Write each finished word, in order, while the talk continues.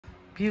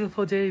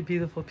beautiful day,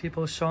 beautiful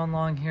people. Sean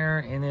Long here,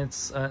 and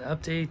it's an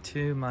update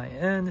to my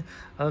end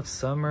of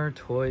summer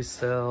toy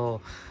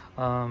sale.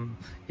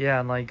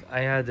 Yeah, like I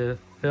had to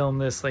film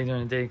this later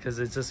in the day because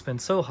it's just been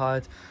so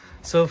hot,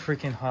 so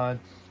freaking hot,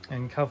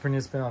 and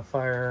California's been on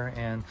fire,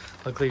 and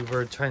luckily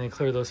we're trying to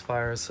clear those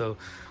fires. So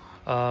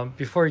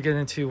before we get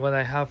into what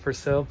I have for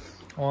sale,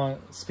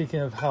 speaking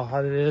of how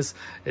hot it is,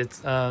 it's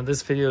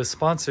this video is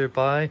sponsored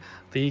by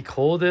the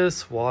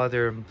coldest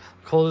water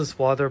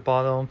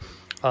bottle.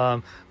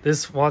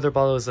 This water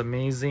bottle is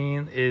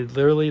amazing. It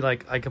literally,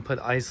 like, I can put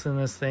ice in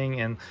this thing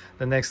and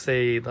the next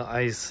day the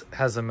ice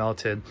hasn't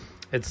melted.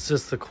 It's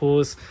just the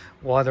coolest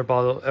water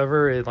bottle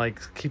ever. It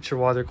like keeps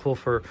your water cool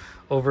for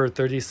over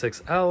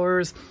 36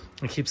 hours.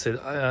 It keeps it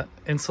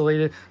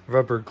insulated,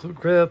 rubber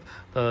grip,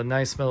 the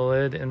nice metal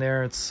lid in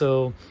there. It's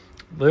so,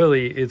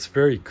 literally, it's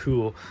very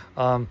cool.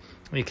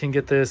 You can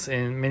get this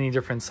in many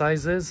different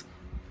sizes.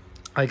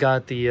 I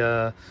got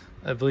the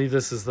I believe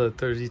this is the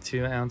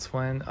 32 ounce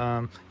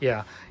one.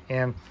 Yeah,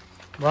 and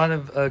a lot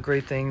of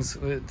great things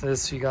with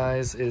this, you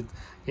guys.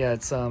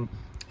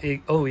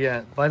 Oh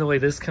yeah, by the way,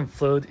 this can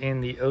float in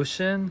the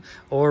ocean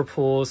or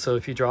pool, so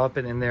if you drop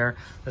it in there,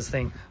 this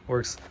thing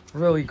works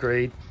really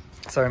great.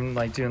 Sorry, I'm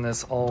like doing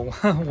this all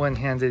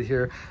one-handed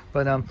here,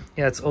 but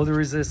yeah, it's odor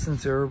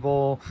resistant,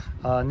 durable,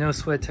 no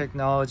sweat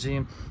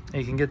technology.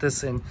 You can get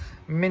this in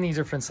many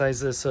different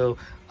sizes. So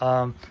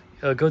go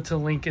to the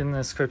link in the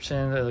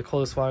description,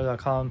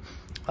 thecoldestwater.com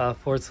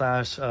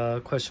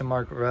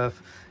 /ref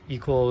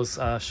equals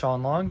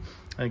Sean Long.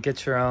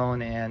 Get your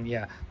own, and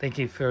yeah, thank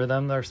you for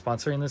them. They're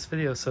sponsoring this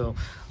video. So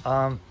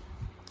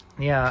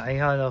yeah, I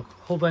had a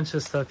whole bunch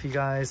of stuff, you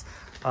guys.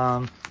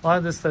 A lot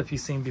of this stuff you've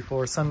seen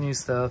before, some new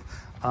stuff.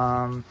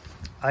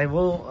 I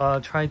will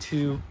try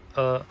to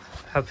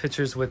have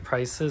pictures with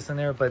prices in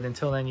there, but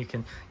until then you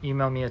can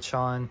email me at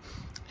Sean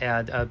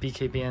at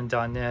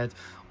bkbn.net,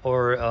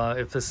 or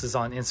if this is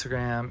on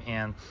Instagram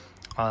and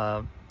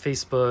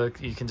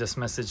Facebook, you can just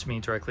message me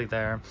directly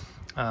there.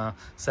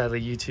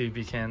 Sadly, YouTube,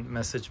 you can't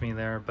message me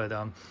there, but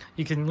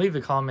you can leave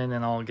a comment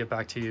and I'll get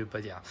back to you.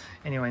 But yeah,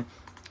 anyway,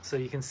 so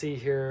you can see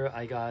here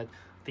I got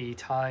the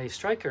TIE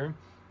Striker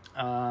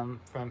from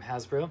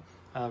Hasbro,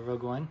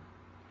 Rogue One.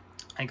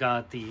 I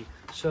got the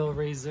Show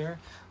Razor.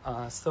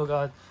 Still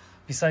got,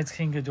 besides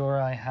King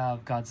Ghidorah, I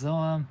have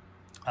Godzilla,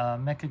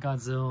 Mecha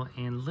Godzilla,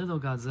 and Little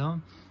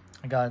Godzilla.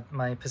 I got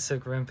my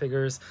Pacific Rim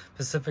figures,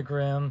 Pacific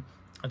Rim,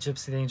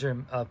 Gypsy Danger,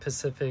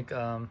 Pacific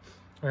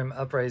Rim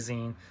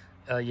Uprising,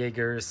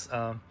 Jaegers,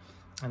 and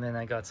then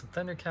I got some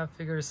Thundercat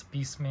figures,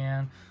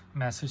 Beastman,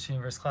 Masters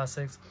Universe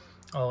Classics.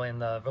 Oh,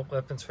 and the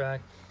weapons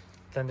rack,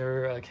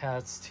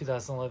 Thundercats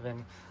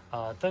 2011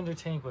 Thunder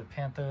Tank with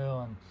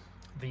Panther, and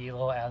the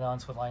little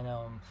add-ons with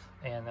Lino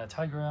and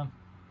Tigra,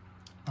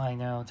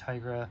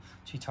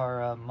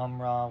 Chitara,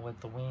 Mumra with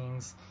the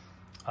wings,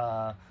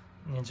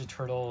 Ninja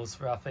Turtles,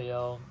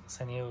 Raphael,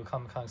 San Diego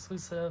Comic-Con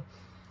exclusive.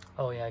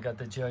 Oh yeah, I got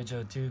the G.I.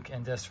 Joe Duke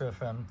and Destro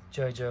from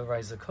G.I. Joe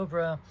Rise of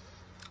Cobra.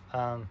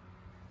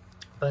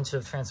 Bunch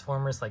of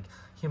Transformers like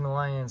Human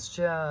Alliance,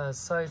 Jazz,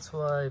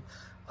 Sideswipe,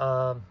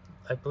 I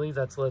believe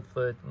that's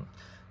Leadfoot,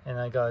 and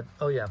I got,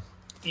 oh yeah,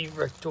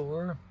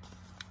 Erector,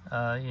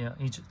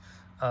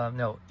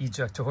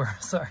 Ejector,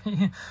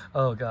 sorry.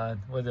 Oh god,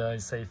 what did I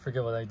say?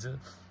 Forget what I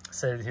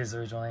said his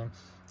original name.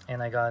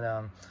 And I got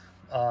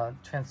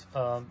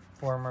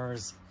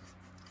Transformers,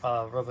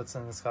 Robots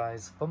in the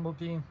Skies,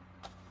 Bumblebee.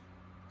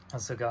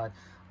 Also got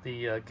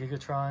the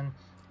Gigatron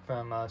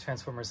from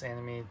Transformers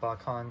Animated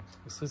BotCon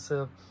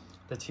exclusive,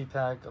 the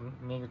 2-pack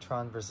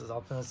Megatron versus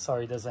Optimus.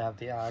 Sorry, it doesn't have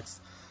the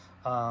axe.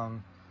 Yeah,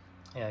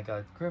 I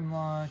got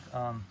Grimlock,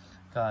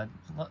 got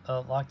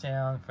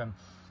Lockdown from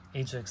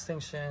Age of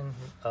Extinction,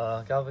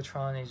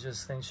 Galvatron, Age of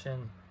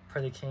Extinction,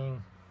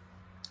 Predaking,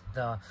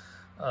 the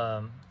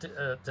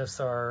Death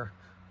Star,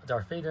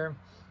 Darth Vader,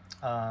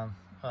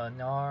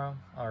 Nara,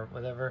 or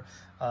whatever,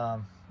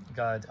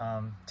 got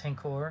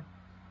Tankor,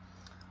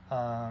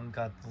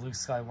 got Luke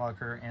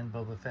Skywalker and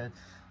Boba Fett,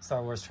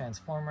 Star Wars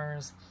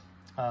Transformers,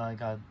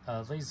 got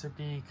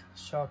Laserbeak,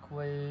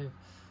 Shockwave,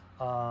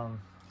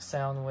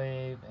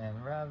 Soundwave,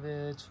 and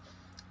Ravage,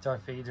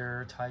 Darth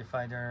Vader, TIE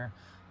Fighter,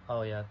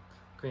 oh yeah,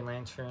 Green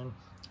Lantern,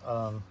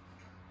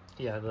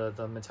 yeah,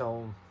 the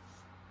Mattel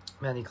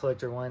Manny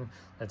Collector one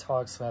that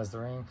talks, who has the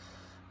ring.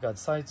 Got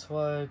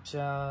Sideswipe,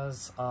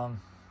 Jazz,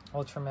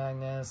 Ultra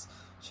Magnus,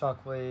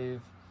 Shockwave,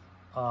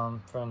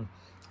 from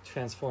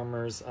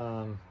Transformers,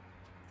 Ball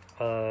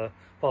of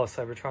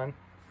Cybertron.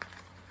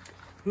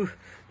 Whew.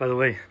 By the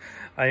way,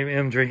 I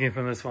am drinking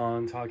from this while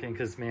I'm talking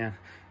because, man,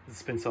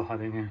 it's been so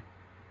hot in here.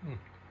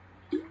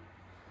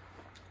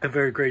 I'm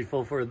very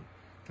grateful for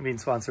being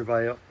sponsored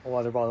by a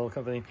water bottle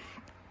company.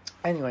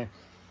 Anyway,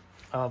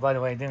 by the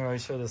way, I didn't really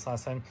show this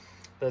last time.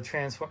 The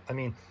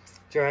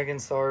Dragon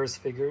Stars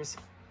figures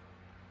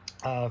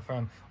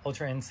from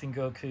Ultra Instinct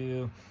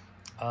Goku,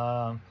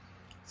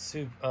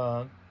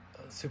 Super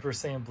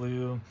Saiyan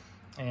Blue,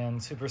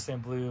 and Super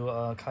Saiyan Blue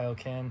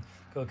Kaioken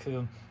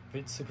Goku,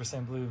 Super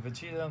Saiyan Blue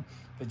Vegeta,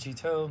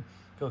 Vegito,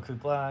 Goku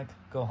Black,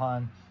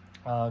 Gohan,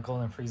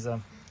 Golden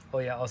Frieza, Oh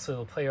yeah,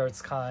 also Play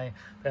Arts Kai,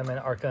 Batman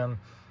Arkham,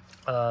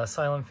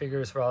 Asylum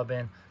figures,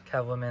 Robin,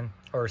 Catwoman,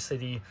 or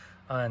City,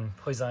 and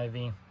Poison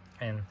Ivy,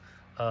 and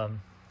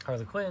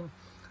Harley Quinn.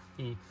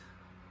 The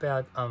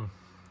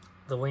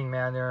the Wayne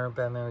Manor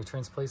Batman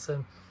Returns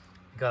playset.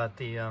 Got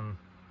the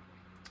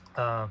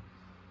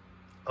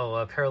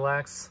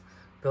Parallax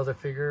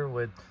Build-A-Figure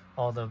with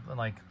all the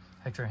like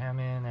Hector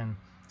Hammond and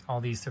all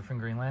these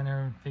different Green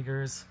Lantern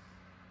figures.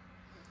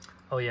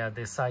 Oh yeah,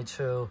 the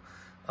Sideshow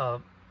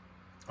the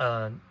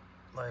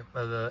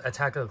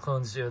Attack of the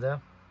Clones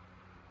Yoda.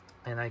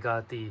 And I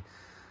got the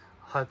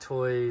Hot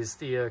Toys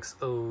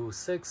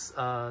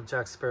DX06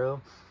 Jack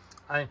Sparrow.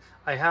 I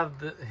have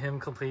him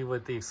complete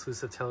with the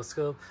exclusive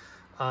telescope.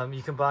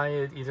 You can buy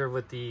it either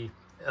with the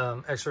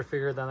extra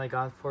figure that I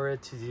got for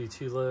it to do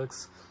 2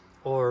 looks,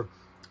 or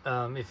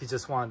if you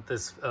just want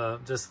this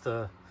just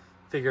the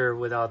figure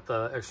without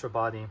the extra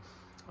body,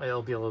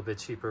 it'll be a little bit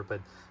cheaper.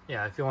 But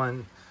yeah, if you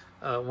want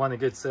a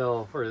good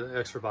sale for the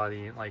extra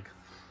body, like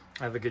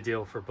I have a good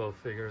deal for both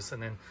figures.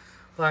 And then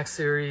Black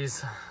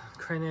Series,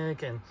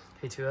 Krennic and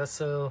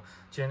K2SO,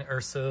 Jyn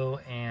Erso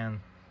and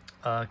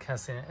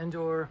Cassian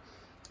Andor,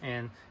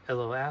 and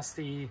Elo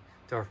Asti,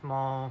 Darth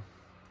Maul,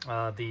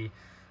 the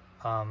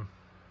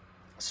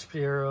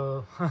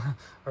Spiro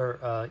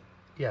or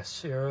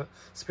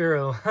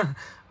Spiro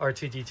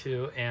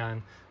R2D2,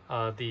 and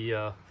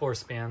the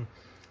Force Band,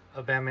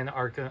 Batman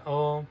Arkham.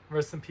 Oh,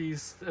 rest in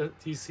peace,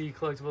 DC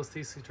Collectibles,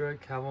 DC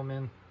Direct,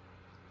 Catwoman,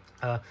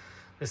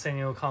 the San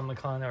Diego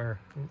Comic-Con, or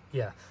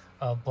yeah,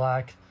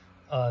 Black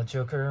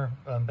Joker,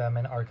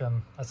 Batman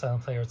Arkham Asylum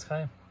Play Arts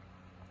Kai,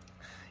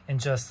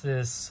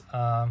 Injustice,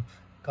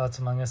 Gods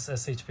Among Us,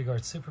 SH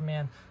Figuarts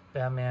Superman,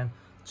 Batman,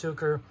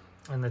 Joker,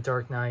 and the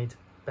Dark Knight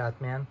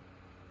Batman.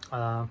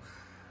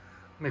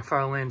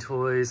 McFarlane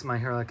Toys, My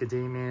Hero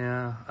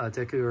Academia,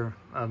 Deku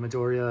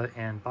Midoriya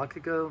and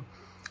Bakugo,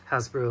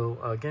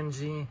 Hasbro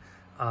Genji,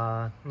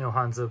 no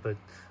Hanzo, but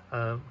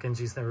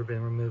Genji's never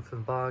been removed from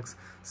the box.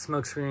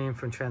 Smokescreen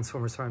from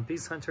Transformers Farm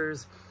Beast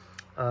Hunters,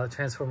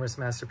 Transformers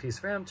Masterpiece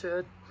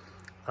Ramjet,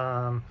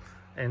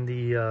 and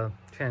the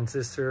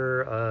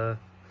Transistor,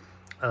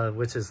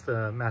 which is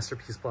the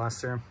Masterpiece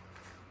Blaster.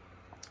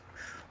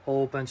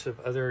 Whole bunch of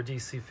other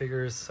DC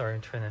figures. Sorry,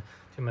 I'm trying to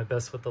do my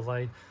best with the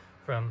light.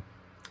 From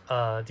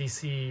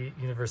DC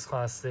Universe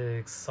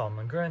Classics,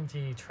 Solomon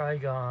Grundy,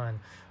 Trigon,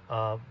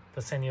 the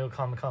San Diego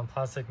Comic-Con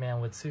Plastic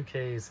Man with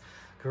Suitcase,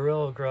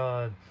 Gorilla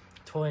Grodd,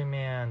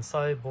 Toyman,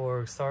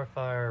 Cyborg,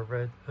 Starfire,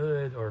 Red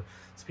Hood, or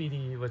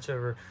Speedy,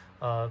 whichever,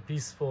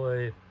 Beast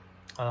Boy,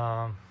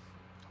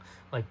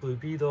 like Blue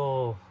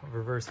Beetle,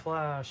 Reverse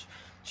Flash,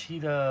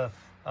 Cheetah,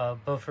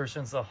 both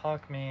versions of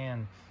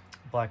Hawkman,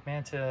 Black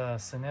Manta,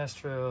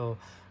 Sinestro,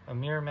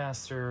 Mirror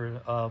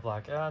Master,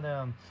 Black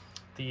Adam,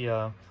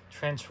 the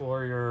Trench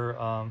Warrior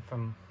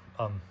from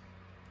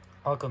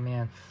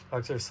Aquaman,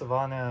 Dr.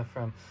 Savannah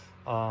from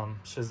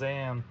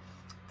Shazam,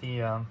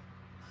 the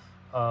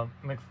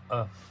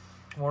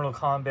Mortal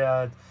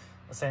Kombat,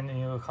 San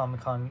Diego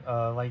Comic-Con,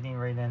 Lightning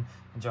Raiden,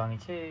 and Johnny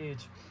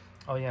Cage.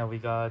 Oh yeah, we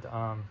got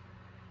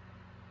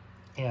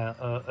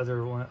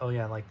other one. Oh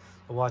yeah, like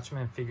the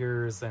Watchmen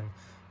figures, and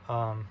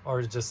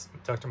or just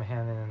Dr.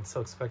 Manhattan and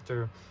Silk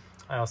Spectre.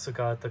 I also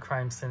got the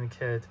Crime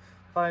Syndicate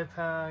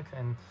 5-pack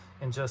and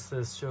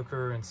Injustice,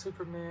 Joker, and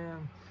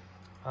Superman.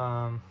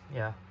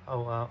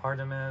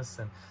 Artemis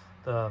and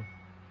the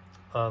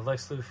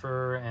Lex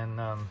Luthor, and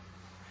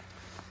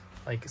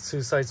like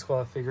Suicide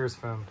Squad figures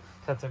from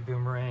Captain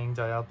Boomerang,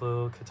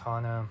 Diablo,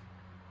 Katana,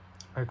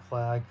 Rick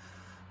Flag.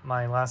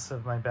 My last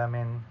of my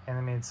Batman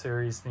animated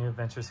series New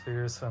Adventures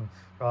figures from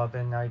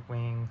Robin,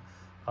 Nightwing,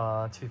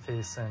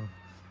 Two-Face, and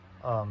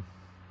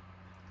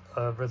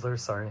Riddler,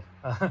 sorry,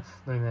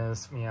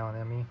 Lunas, Meow, and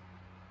Emmy.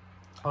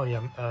 Oh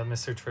yeah,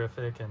 Mr.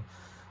 Terrific, and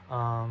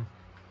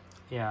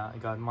yeah, I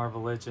got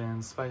Marvel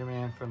Legends,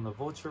 Spider-Man from the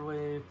Vulture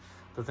Wave,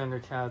 the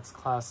Thundercats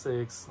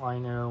Classics,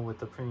 Lino with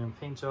the premium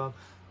paint job.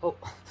 Oh,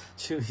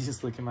 Chewie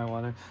just licking my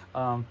water.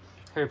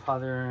 Harry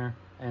Potter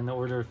and the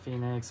Order of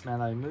Phoenix,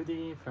 Mad-Eye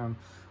Moody from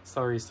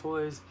Star Wars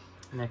Toys,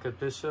 NECA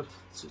Bishop,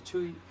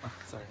 Chewie,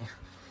 sorry.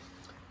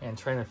 And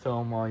trying to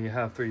film while you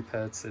have 3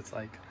 pets, it's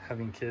like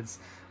having kids.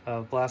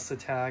 Blast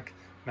Attack,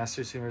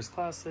 Masters Universe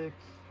Classic,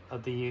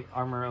 the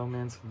Armor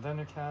Omens from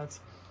Thundercats.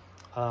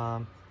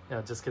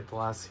 Yeah, just get the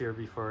last here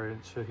before I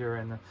show here.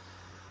 And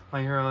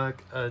My Hero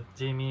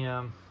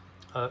Academia,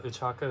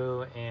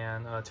 Uchako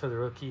and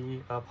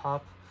Todoroki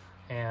Pop,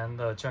 and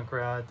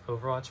Junkrat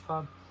Overwatch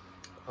Pop.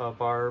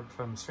 Barb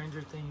from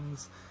Stranger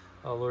Things,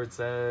 Lord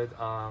Zed,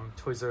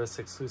 Toys R Us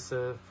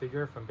exclusive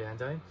figure from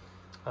Bandai.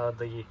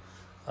 The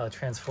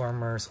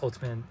Transformers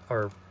Ultimate,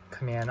 or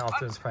Command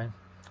Optimus Prime.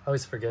 I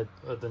always forget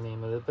the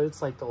name of it, but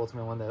it's like the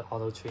ultimate one that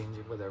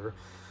auto-changing, whatever.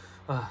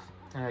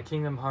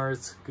 Kingdom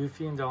Hearts,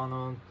 Goofy and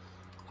Donald,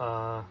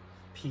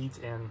 Pete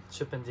and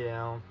Chip and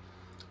Dale,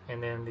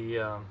 and then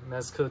the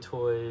Mezco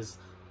Toys,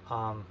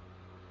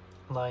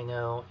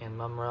 Lino and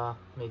Mumra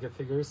Mega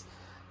figures.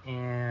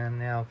 And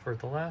now for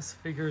the last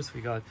figures,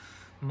 we got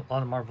a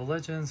lot of Marvel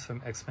Legends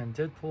from X-Men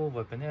Deadpool,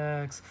 Weapon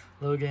X,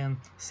 Logan,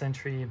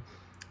 Sentry,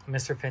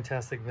 Mr.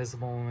 Fantastic,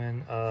 Invisible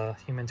Woman,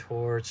 Human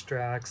Torch,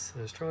 Drax,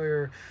 the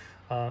Destroyer,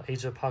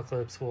 Age of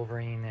Apocalypse,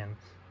 Wolverine, and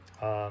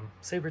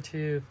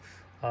Sabretooth,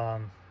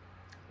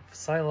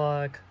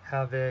 Psylocke,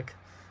 Havoc,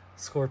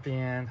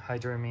 Scorpion,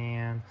 Hydra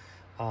Man,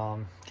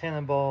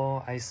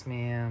 Cannonball,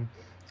 Iceman,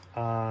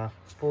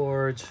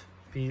 Forge,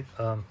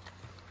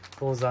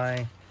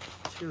 Bullseye,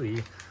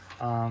 Chewie,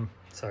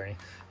 sorry,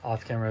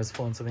 off camera I was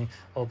pulling something.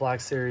 Oh,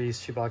 Black Series,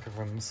 Chewbacca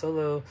from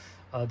Solo,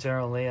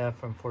 General Leia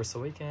from Force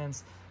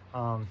Awakens,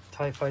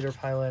 TIE Fighter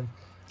pilot,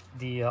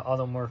 the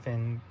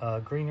Automorphin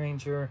Green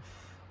Ranger.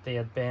 They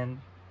had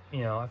been,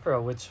 you know, I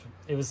forgot which,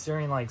 it was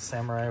during like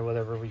Samurai or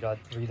whatever, we got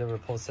Rita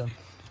Repulsa,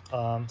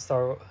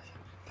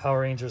 Power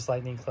Rangers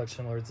Lightning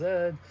Collection, Lord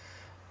Zed,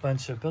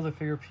 bunch of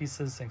Build-A-Figure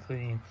pieces,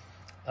 including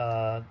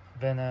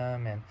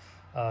Venom and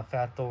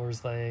Fat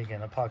Thor's leg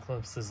and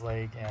Apocalypse's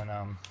leg and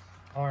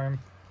arm.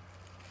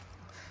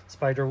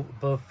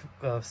 Both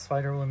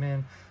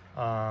Spider-Woman,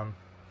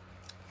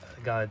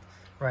 got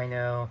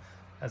Rhino,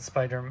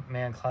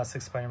 Spider-Man,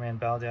 classic Spider-Man,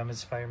 Battle Damage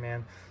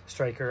Spider-Man,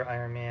 Stryker,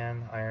 Iron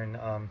Man, Iron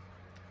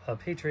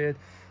Patriot,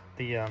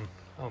 the oh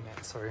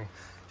man, sorry,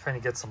 trying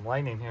to get some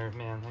lighting here,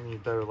 man. I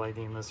need better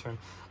lighting in this room.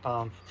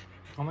 Oh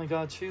my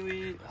god,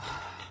 Chewie,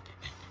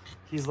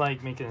 he's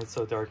like making it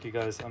so dark, you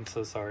guys. I'm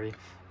so sorry.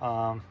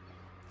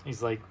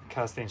 He's like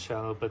casting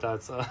shadow, but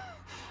that's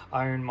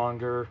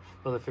Ironmonger,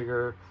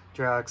 Build-A-Figure,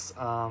 Drax,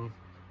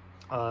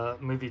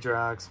 movie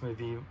Drax,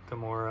 movie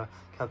Gamora,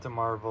 Captain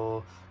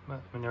Marvel,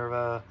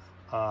 Minerva,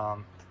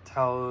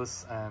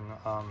 Talos, and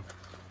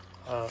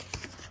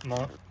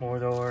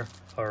Mordor,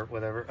 or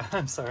whatever.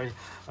 I'm sorry,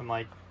 I'm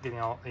like getting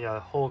all, yeah,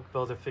 Hulk,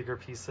 Build-A-Figure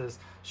pieces,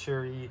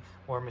 Shuri,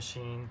 War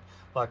Machine,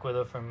 Black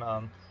Widow from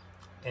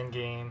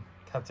Endgame,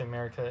 Captain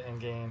America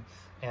Endgame,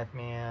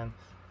 Ant-Man,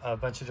 a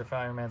bunch of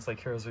different Iron Mans like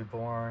Heroes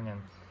Reborn,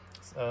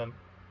 and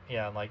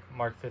yeah, like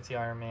Mark 50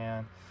 Iron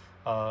Man,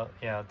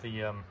 yeah,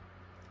 the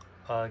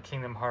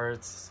Kingdom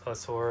Hearts,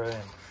 Sora,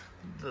 and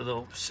the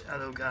little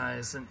shadow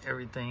guys and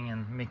everything,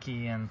 and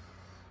Mickey, and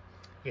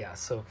yeah,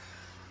 so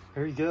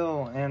there you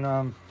go.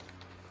 And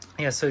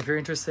yeah, so if you're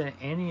interested in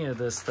any of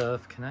this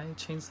stuff, can I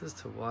change this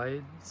to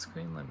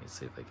widescreen? Let me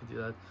see if I can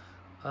do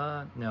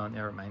that. No,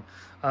 never mind.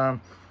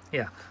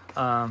 Yeah,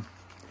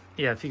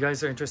 yeah, if you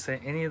guys are interested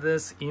in any of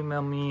this,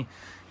 email me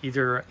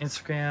either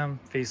Instagram,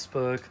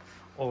 Facebook,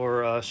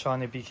 or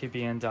Sean at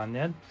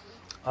bkbn.net.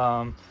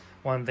 Want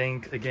to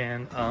thank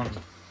again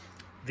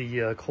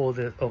the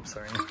Coldest, oh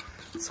sorry,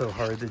 it's so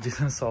hard to do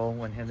this all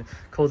one-handed,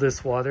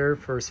 Coldest Water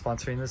for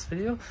sponsoring this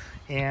video.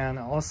 And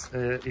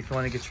also if you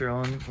want to get your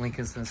own, link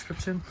is in the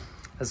description,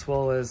 as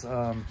well as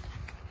I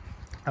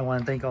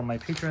want to thank all my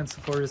Patreon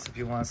supporters. If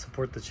you want to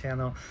support the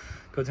channel,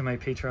 go to my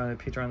Patreon at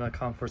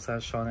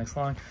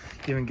patreon.com/SeanXLong.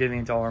 Even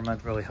giving $1 a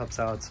month really helps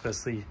out,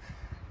 especially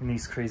in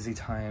these crazy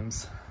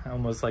times. I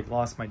almost like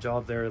lost my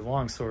job there.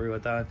 Long story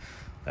with that.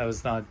 That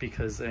was not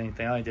because of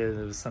anything I did.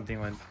 It was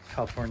something with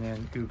California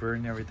and Uber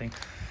and everything.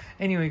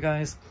 Anyway,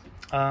 guys,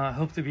 I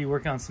hope to be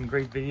working on some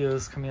great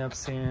videos coming up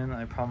soon.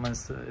 I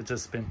promise. It's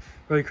just been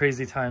really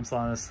crazy times. A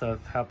lot of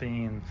stuff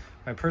happening in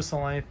my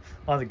personal life.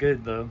 A lot of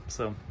good though,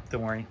 so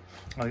don't worry.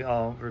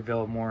 I'll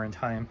reveal more in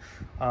time.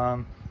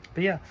 But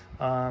yeah,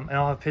 and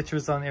I'll have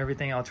pictures on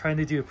everything. I'll try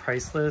to do a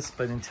price list,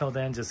 but until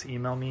then, just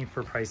email me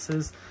for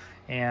prices.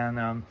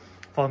 And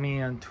follow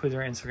me on Twitter,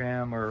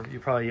 Instagram, or you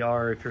probably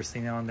are if you're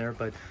seeing it on there.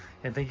 But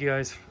and thank you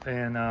guys.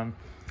 And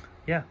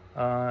yeah,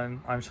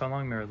 I'm Sean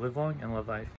Long, live long and love life.